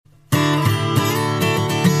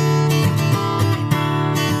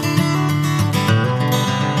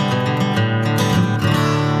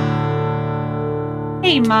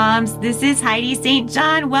Moms. This is Heidi St.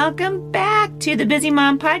 John. Welcome back to the Busy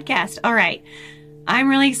Mom Podcast. All right. I'm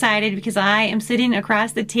really excited because I am sitting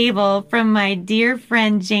across the table from my dear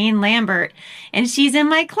friend Jane Lambert, and she's in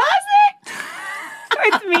my closet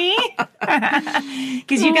with me.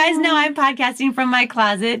 Because you guys know I'm podcasting from my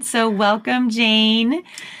closet. So welcome, Jane.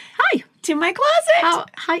 Hi. To my closet.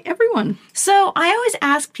 Hi, everyone. So I always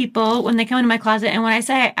ask people when they come into my closet, and when I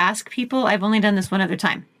say I ask people, I've only done this one other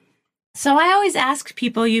time. So I always ask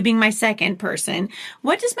people, you being my second person,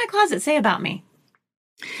 what does my closet say about me?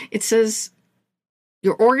 It says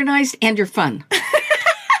you're organized and you're fun.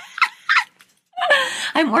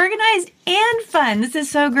 I'm organized and fun. This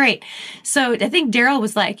is so great. So I think Daryl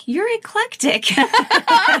was like, you're eclectic.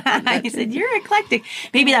 I said, you're eclectic.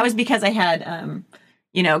 Maybe that was because I had,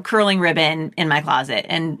 curling ribbon in my closet.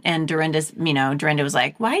 And Dorinda was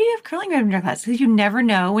like, why do you have curling ribbon in your closet? Because you never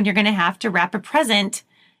know when you're going to have to wrap a present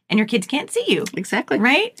and your kids can't see you. Exactly.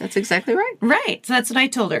 Right? That's exactly right. Right. So that's what I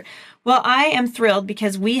told her. Well, I am thrilled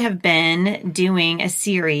because we have been doing a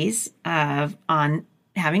series on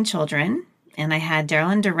having children. And I had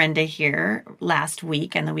Daryl and Dorinda here last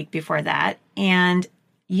week and the week before that. And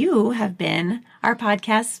you have been our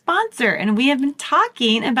podcast sponsor. And we have been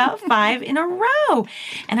talking about 5 in a row.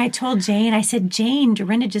 And I told Jane, I said, Jane,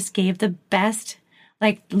 Dorinda just gave the best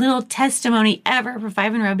little testimony ever for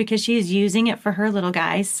 5 in a row because she's using it for her little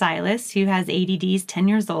guy, Silas, who has ADD, is 10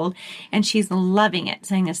 years old, and she's loving it,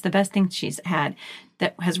 saying it's the best thing she's had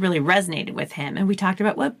that has really resonated with him. And we talked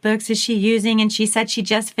about what books is she using, and she said she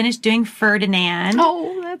just finished doing Ferdinand.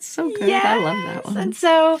 Oh, that's so good. Yes. I love that one. And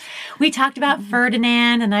so we talked about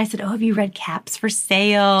Ferdinand, and I said, have you read Caps for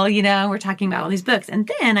Sale? We're talking about all these books. And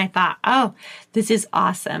then I thought, this is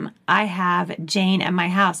awesome. I have Jane at my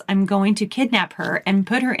house. I'm going to kidnap her and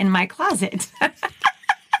put her in my closet.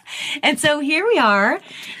 And so here we are.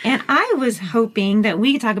 And I was hoping that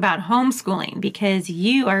we could talk about homeschooling because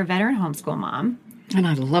you are a veteran homeschool mom. And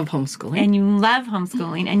I love homeschooling. And you love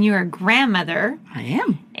homeschooling. And you're a grandmother. I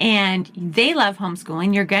am. And they love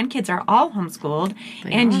homeschooling. Your grandkids are all homeschooled.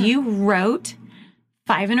 You wrote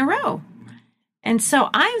 5 in a row. And so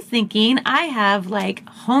I'm thinking I have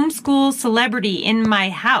homeschool celebrity in my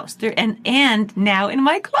house and now in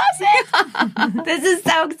my closet. This is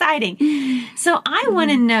so exciting. So I want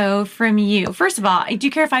to know from you, first of all, do you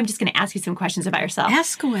care if I'm just going to ask you some questions about yourself?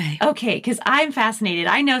 Ask away. Okay, because I'm fascinated.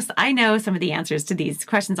 I know some of the answers to these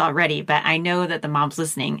questions already, but I know that the moms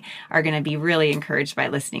listening are going to be really encouraged by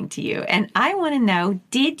listening to you. And I want to know,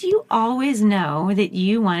 did you always know that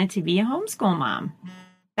you wanted to be a homeschool mom?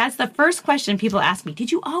 That's the first question people ask me.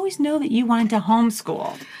 Did you always know that you wanted to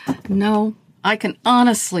homeschool? No, I can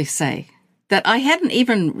honestly say that I hadn't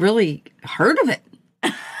even really heard of it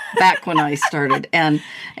back when I started. And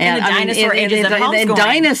in the dinosaur ages of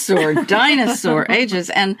homeschooling. Dinosaur ages.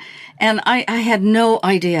 And I had no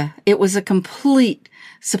idea. It was a complete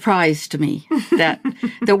surprise to me that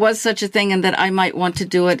there was such a thing and that I might want to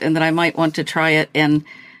do it and that I might want to try it. And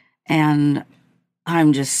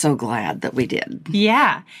I'm just so glad that we did.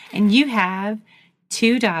 Yeah. And you have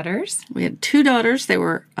 2 daughters. We had 2 daughters. They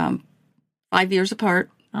were 5 years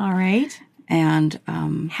apart. All right. And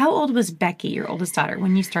how old was Becky, your oldest daughter,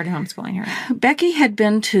 when you started homeschooling her? Becky had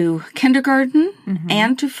been to kindergarten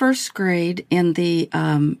and to first grade in the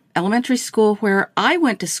elementary school where I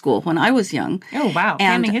went to school when I was young. Oh, wow.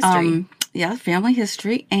 Family history. Family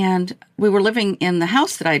history. And we were living in the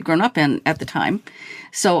house that I had grown up in at the time.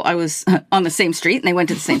 So I was on the same street, and they went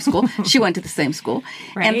to the same school. She went to the same school.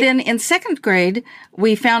 Right. And then in second grade,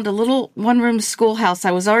 we found a little one-room schoolhouse.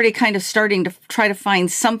 I was already kind of starting to try to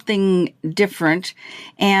find something different.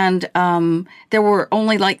 And there were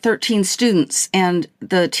only 13 students, and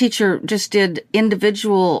the teacher just did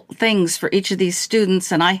individual things for each of these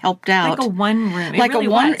students, and I helped out. Like a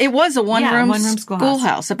one-room. It was a one-room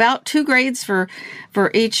schoolhouse. About 2 grades for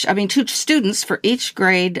each, 2 students for each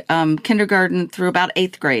grade, kindergarten through about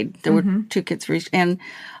 8th grade. There were 2 kids for each. And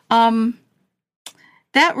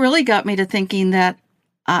that really got me to thinking that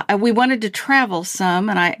we wanted to travel some,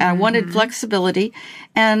 and I wanted flexibility.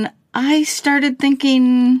 And I started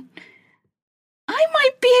thinking, I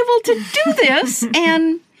might be able to do this.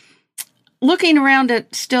 And looking around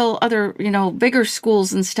at still other, bigger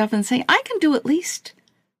schools and stuff and saying, I can do at least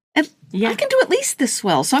this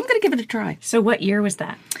well. So I'm going to give it a try. So what year was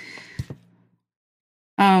that?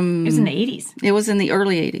 It was in the 80s. It was in the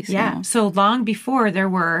early 80s. Yeah. So long before there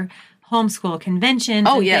were homeschool conventions.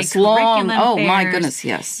 Oh, yes. Long. Oh, my goodness.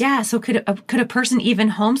 Yes. Yeah. So could a person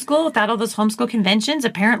even homeschool without all those homeschool conventions?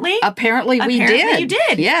 Apparently we did. You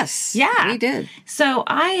did. Yes. Yeah. We did. So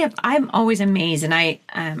I'm always amazed. And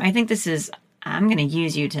I think this is, I'm going to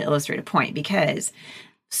use you to illustrate a point because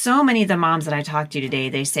so many of the moms that I talked to today,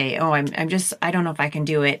 they say, "Oh, I don't know if I can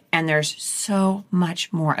do it." And there's so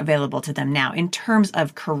much more available to them now in terms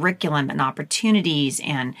of curriculum and opportunities.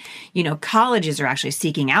 And, colleges are actually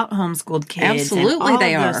seeking out homeschooled kids. Absolutely, and all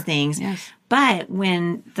they of are. those things. Yes. But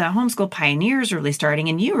when the homeschool pioneers were really starting,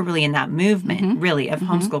 and you were really in that movement, really, of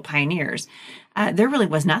homeschool pioneers, there really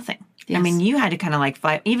was nothing. Yes. I mean, you had to kind of like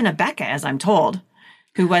fight. Even Abeka, as I'm told,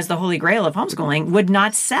 who was the holy grail of homeschooling, would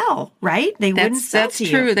not sell, right? They wouldn't sell That's to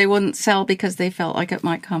true. you. They wouldn't sell because they felt like it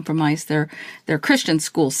might compromise their Christian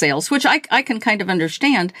school sales, which I can kind of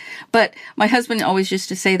understand. But my husband always used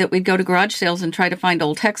to say that we'd go to garage sales and try to find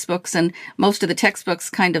old textbooks, and most of the textbooks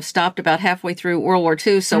kind of stopped about halfway through World War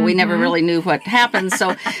II, so we never really knew what happened.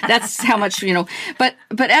 So that's how much, But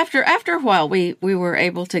after a while, we were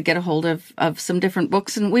able to get a hold of some different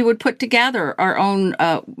books, and we would put together our own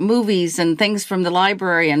movies and things from the library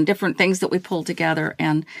and different things that we pulled together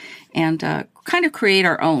and kind of create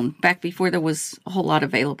our own back before there was a whole lot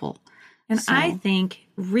available. And I think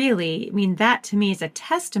really, that to me is a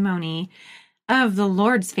testimony of the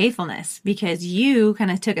Lord's faithfulness, because you kind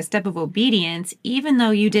of took a step of obedience, even though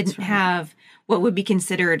you didn't have what would be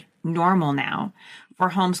considered normal now for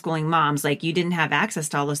homeschooling moms. Like, you didn't have access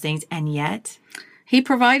to all those things, and yet He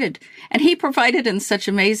provided, and he provided in such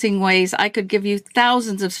amazing ways. I could give you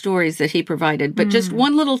thousands of stories that he provided, but just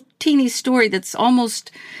one little teeny story that's almost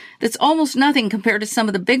nothing compared to some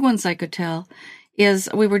of the big ones I could tell is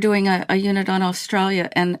we were doing a unit on Australia,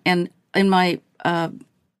 and in my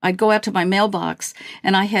I'd go out to my mailbox,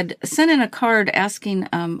 and I had sent in a card asking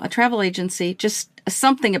a travel agency just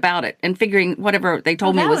something about it, and figuring whatever they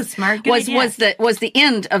told me was smart. Good idea. was the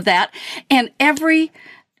end of that, and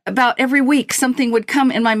about every week, something would come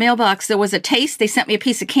in my mailbox. There was a taste. They sent me a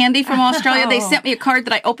piece of candy from Australia. They sent me a card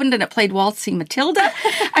that I opened, and it played Waltzing Matilda.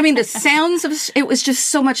 I mean, the sounds of it was just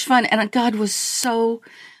so much fun. And God was so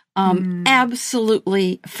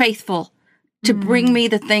absolutely faithful to bring me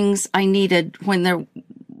the things I needed when there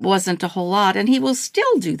wasn't a whole lot. And he will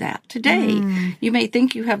still do that today. You may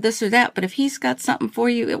think you have this or that, but if he's got something for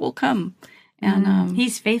you, it will come. And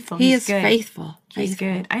he's faithful. He He's is good. faithful. He's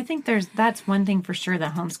good. I think that's one thing for sure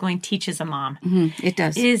that homeschooling teaches a mom. It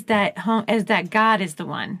does. Is that God is the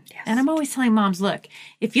one. Yes. And I'm always telling moms, look,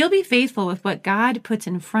 if you'll be faithful with what God puts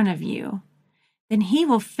in front of you, then he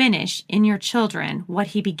will finish in your children what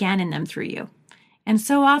he began in them through you. And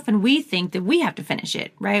so often we think that we have to finish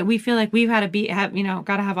it, right? We feel like we've got to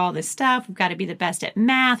got to have all this stuff. We've got to be the best at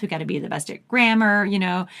math. We've got to be the best at grammar,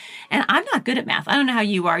 And I'm not good at math. I don't know how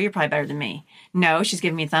you are. You're probably better than me. No, she's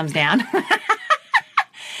giving me a thumbs down.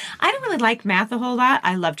 I don't really like math a whole lot.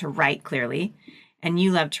 I love to write clearly, and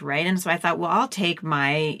you love to write. And so I thought, well, I'll take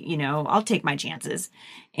my chances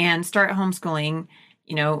and start homeschooling,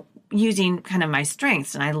 using kind of my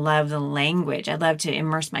strengths. And I love the language. I love to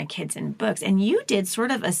immerse my kids in books. And you did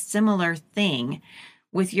sort of a similar thing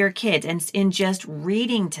with your kids and in just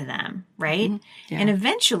reading to them, right? Yeah. And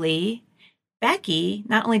eventually, Becky,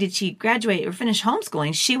 not only did she graduate or finish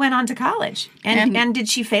homeschooling, she went on to college. And did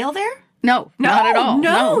she fail there? No, not at all.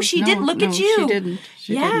 No, she didn't. Look at you.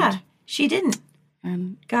 She didn't. She didn't.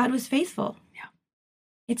 And God was faithful. Yeah.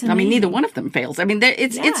 It's amazing. I mean, neither one of them fails. I mean,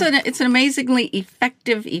 it's an amazingly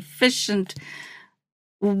effective, efficient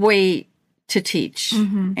way to teach,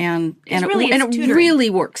 and it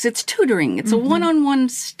really works. It's tutoring. It's a one-on-one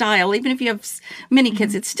style. Even if you have many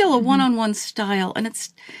kids, it's still a one-on-one style, and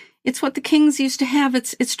it's what the Kings used to have.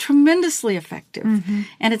 It's tremendously effective,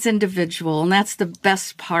 and it's individual, and that's the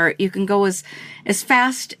best part. You can go as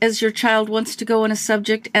fast as your child wants to go in a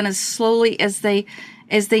subject, and as slowly as they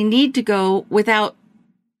need to go without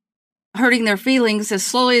hurting their feelings, as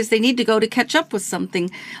slowly as they need to go to catch up with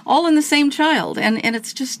something, all in the same child. And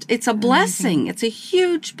it's a blessing. It's a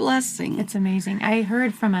huge blessing. It's amazing. I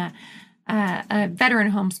heard from a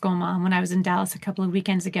veteran homeschool mom when I was in Dallas a couple of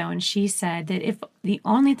weekends ago, and she said that if the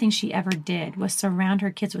only thing she ever did was surround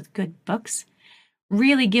her kids with good books,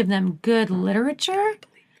 really give them good literature,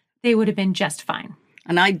 they would have been just fine.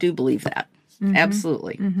 And I do believe that.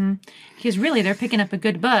 Absolutely. Because really, they're picking up a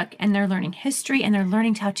good book, and they're learning history, and they're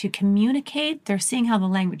learning how to communicate. They're seeing how the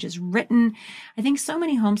language is written. I think so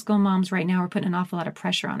many homeschool moms right now are putting an awful lot of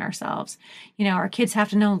pressure on ourselves. Our kids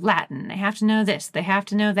have to know Latin. They have to know this. They have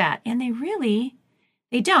to know that. And they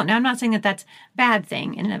don't. Now, I'm not saying that that's a bad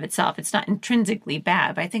thing in and of itself. It's not intrinsically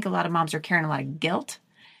bad, but I think a lot of moms are carrying a lot of guilt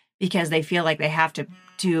because they feel like they have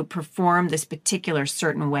to perform this particular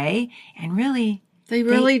certain way. And really, They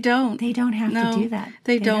really don't. They don't have to do that.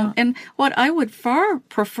 They don't. And what I would far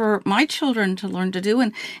prefer my children to learn to do,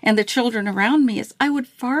 and the children around me, is I would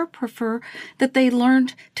far prefer that they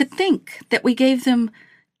learned to think, that we gave them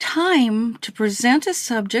time to present a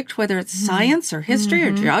subject, whether it's science or history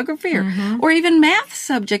or geography or even math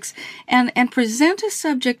subjects, and present a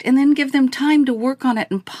subject and then give them time to work on it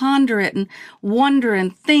and ponder it and wonder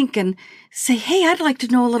and think and say, hey, I'd like to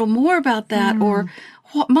know a little more about that. Or,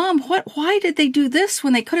 Mom, why did they do this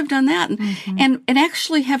when they could have done that? And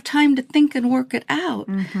actually have time to think and work it out.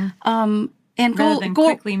 And rather than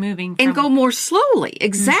quickly moving and go more slowly,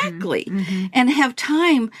 exactly, and have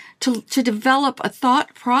time to develop a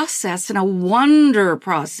thought process and a wonder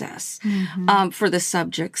process for the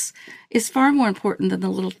subjects is far more important than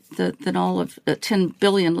than all of 10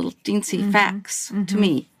 billion little teensy facts to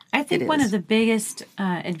me. I think one of the biggest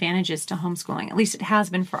advantages to homeschooling, at least it has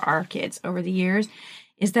been for our kids over the years,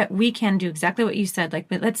 is that we can do exactly what you said. Like,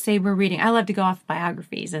 let's say we're reading. I love to go off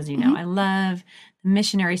biographies, as you know. I love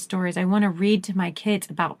missionary stories. I want to read to my kids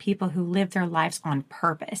about people who live their lives on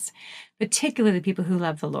purpose, particularly the people who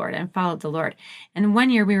love the Lord and followed the Lord. And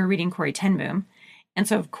one year we were reading Corrie ten Boom. And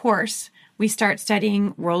so, of course, we start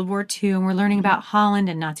studying World War II, and we're learning about Holland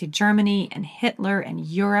and Nazi Germany and Hitler and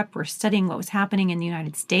Europe. We're studying what was happening in the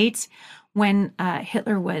United States when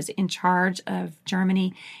Hitler was in charge of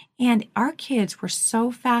Germany. And our kids were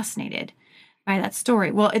so fascinated by that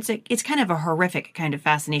story. Well, it's kind of a horrific kind of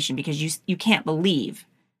fascination because you can't believe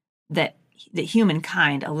that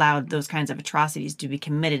humankind allowed those kinds of atrocities to be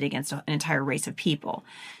committed against an entire race of people.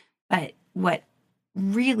 But what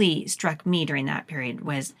really struck me during that period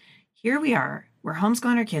was, here we are, we're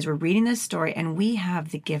homeschooling our kids, we're reading this story, and we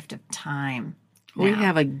have the gift of time. We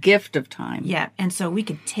have a gift of time. Yeah. And so we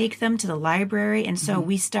could take them to the library. And so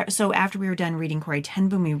so after we were done reading Corrie ten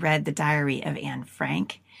Boom, we read The Diary of Anne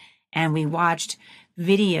Frank, and we watched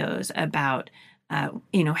videos about,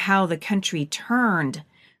 how the country turned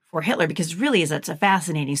for Hitler, because really it's a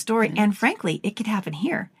fascinating story. And frankly, it could happen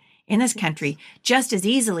here in this country just as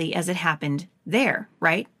easily as it happened there,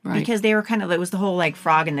 right? Because they were it was the whole like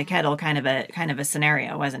frog in the kettle kind of a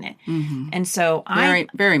scenario, wasn't it? And so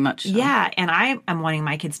very much so. Yeah. And I'm wanting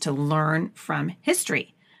my kids to learn from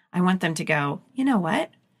history. I want them to go, you know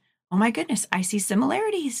what? Oh my goodness, I see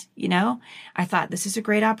similarities. I thought this is a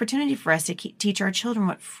great opportunity for us to teach our children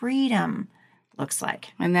what freedom looks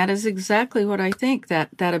like. And that is exactly what I think, that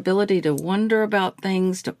ability to wonder about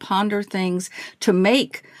things, to ponder things, to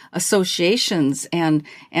make associations and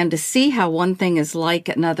to see how one thing is like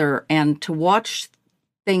another, and to watch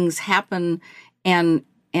things happen and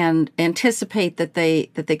anticipate that they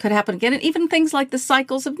could happen again. And even things like the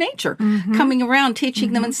cycles of nature coming around,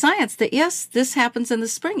 teaching them in science that, yes, this happens in the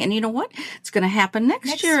spring. And you know what? It's going to happen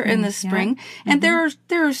next year in the spring. Yeah. And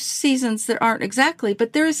there are seasons that aren't exactly,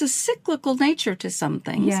 but there is a cyclical nature to some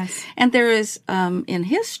things. Yes. And there is, in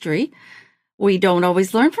history, we don't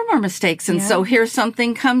always learn from our mistakes. And so here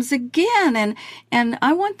something comes again. And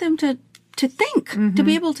I want them to think, to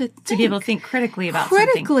be able to think critically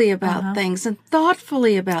about things and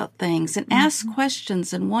thoughtfully about things and ask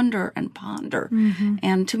questions and wonder and ponder.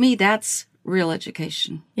 And to me, that's real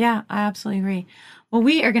education. Yeah, I absolutely agree. Well,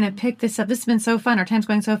 we are going to pick this up. This has been so fun. Our time's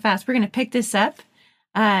going so fast. We're going to pick this up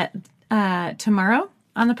tomorrow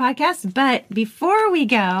on the podcast. But before we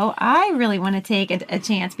go, I really want to take a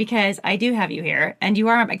chance, because I do have you here and you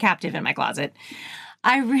are a captive in my closet.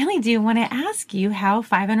 I really do want to ask you how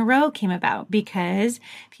 5 in a Row came about, because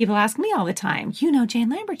people ask me all the time, Jane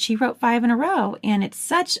Lambert, she wrote 5 in a Row, and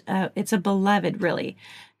it's a beloved, really,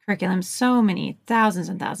 curriculum. So many thousands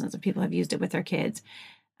and thousands of people have used it with their kids.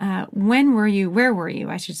 Where were you,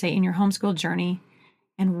 I should say, in your homeschool journey,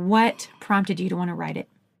 and what prompted you to want to write it?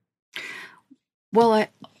 Well,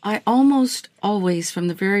 I almost always, from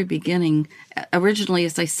the very beginning, originally,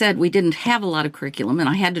 as I said, we didn't have a lot of curriculum, and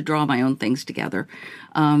I had to draw my own things together.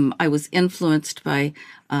 I was influenced by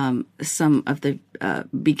some of the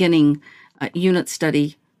beginning unit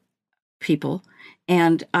study people,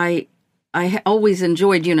 and I always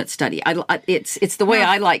enjoyed unit study. It's the way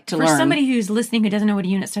I like to learn. For somebody who's listening who doesn't know what a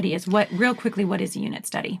unit study is, what is a unit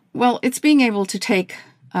study? Well, it's being able to take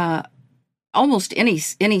almost any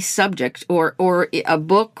subject or a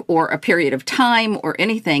book or a period of time or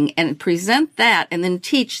anything, and present that, and then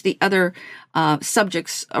teach the other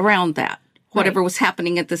subjects around that, whatever was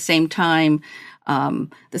happening at the same time,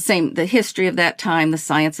 the history of that time, the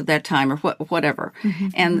science of that time, or whatever.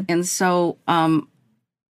 And so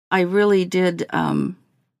I really did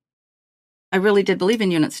believe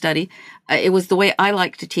in unit study. It was the way I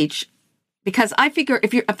like to teach. Because I figure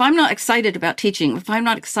if I'm not excited about teaching, if I'm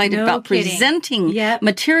not excited about presenting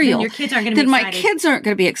material, then your kids aren't going to be excited. My kids aren't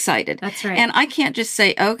going to be excited. That's right. And I can't just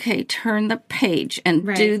say, okay, turn the page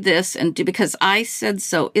and do this and do because I said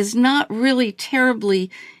so, is not really terribly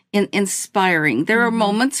inspiring. There are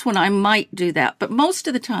moments when I might do that, but most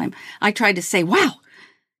of the time I try to say, wow,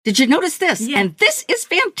 did you notice this? Yeah. And this is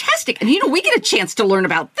fantastic. And, we get a chance to learn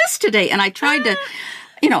about this today. And I tried to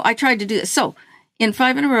do this. So in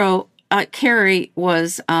 5 in a Row, Carrie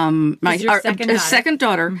was my second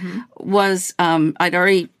daughter was I'd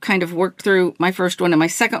already kind of worked through my first one, and my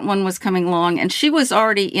second one was coming along, and she was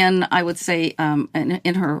already in, I would say,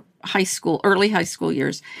 in her early high school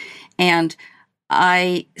years. And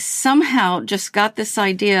I somehow just got this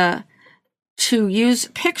idea to use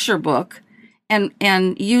picture book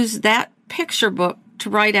and use that picture book to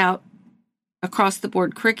write out across the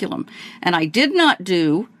board curriculum. And I did not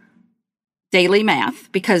do daily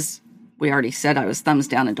math because we already said I was thumbs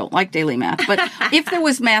down and don't like daily math. But if there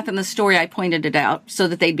was math in the story, I pointed it out so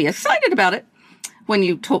that they'd be excited about it when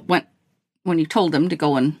you told them to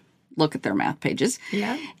go and look at their math pages.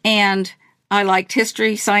 Yeah. And I liked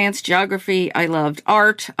history, science, geography. I loved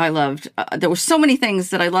art. I loved, there were so many things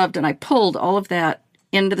that I loved, and I pulled all of that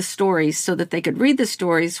into the stories so that they could read the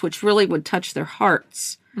stories, which really would touch their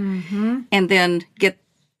hearts. And then get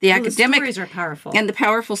the academic. The stories are powerful. And the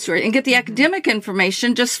powerful story. And get the academic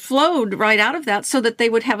information just flowed right out of that so that they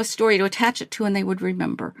would have a story to attach it to and they would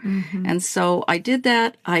remember. And so I did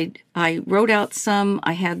that. I wrote out some.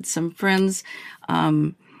 I had some friends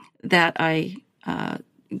that I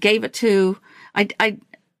gave it to.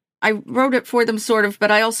 I wrote it for them sort of,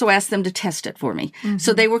 but I also asked them to test it for me.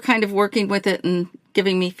 So they were kind of working with it and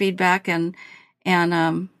giving me feedback, and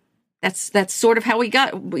that's sort of how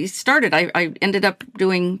we started. I ended up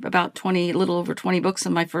doing about a little over 20 books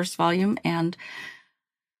in my first volume and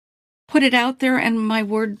put it out there, and my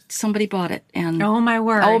word, somebody bought it. And oh my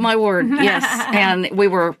word. Yes. And we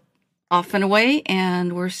were off and away,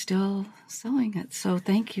 and we're still selling it. So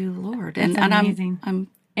thank you, Lord. That's amazing.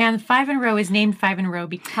 And 5 in a Row is named 5 in a Row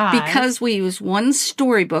because we use one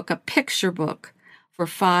storybook, a picture book, for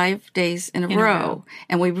 5 days in a row.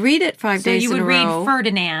 And we read it 5 days in a row. So you would read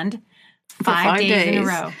Ferdinand 5 days in a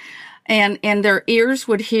row. And their ears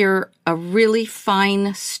would hear a really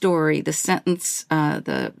fine story, the sentence,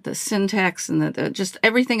 the syntax, and the just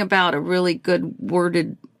everything about a really good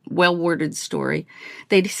well-worded story.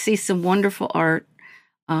 They'd see some wonderful art.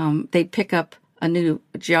 They'd pick up a new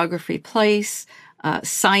geography place,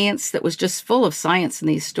 science that was just full of science in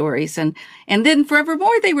these stories. And then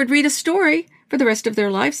forevermore, they would read a story for the rest of their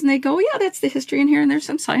lives, and they'd go, yeah, that's the history in here, and there's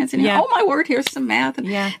some science in here. Oh, my word, here's some math. And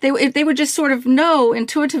they would just sort of know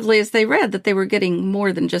intuitively as they read that they were getting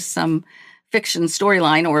more than just some fiction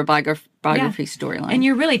storyline or a biography storyline. And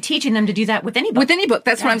you're really teaching them to do that with any book. With any book.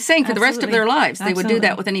 That's what I'm saying. For the rest of their lives, they would do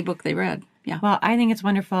that with any book they read. Yeah. Well, I think it's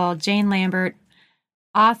wonderful. Jane Lambert,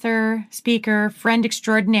 author, speaker, friend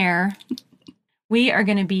extraordinaire. We are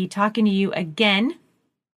going to be talking to you again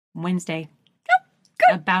Wednesday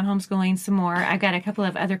about homeschooling some more. I've got a couple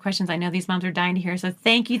of other questions I know these moms are dying to hear. So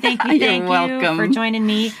thank you for joining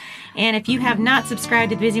me. And if you have not subscribed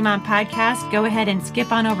to the Busy Mom Podcast, go ahead and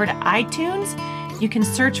skip on over to iTunes. You can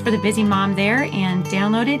search for the Busy Mom there and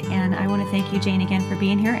download it. And I want to thank you, Jane, again for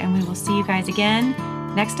being here. And we will see you guys again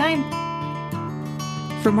next time.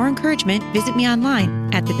 For more encouragement, visit me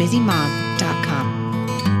online at The Busy Mom.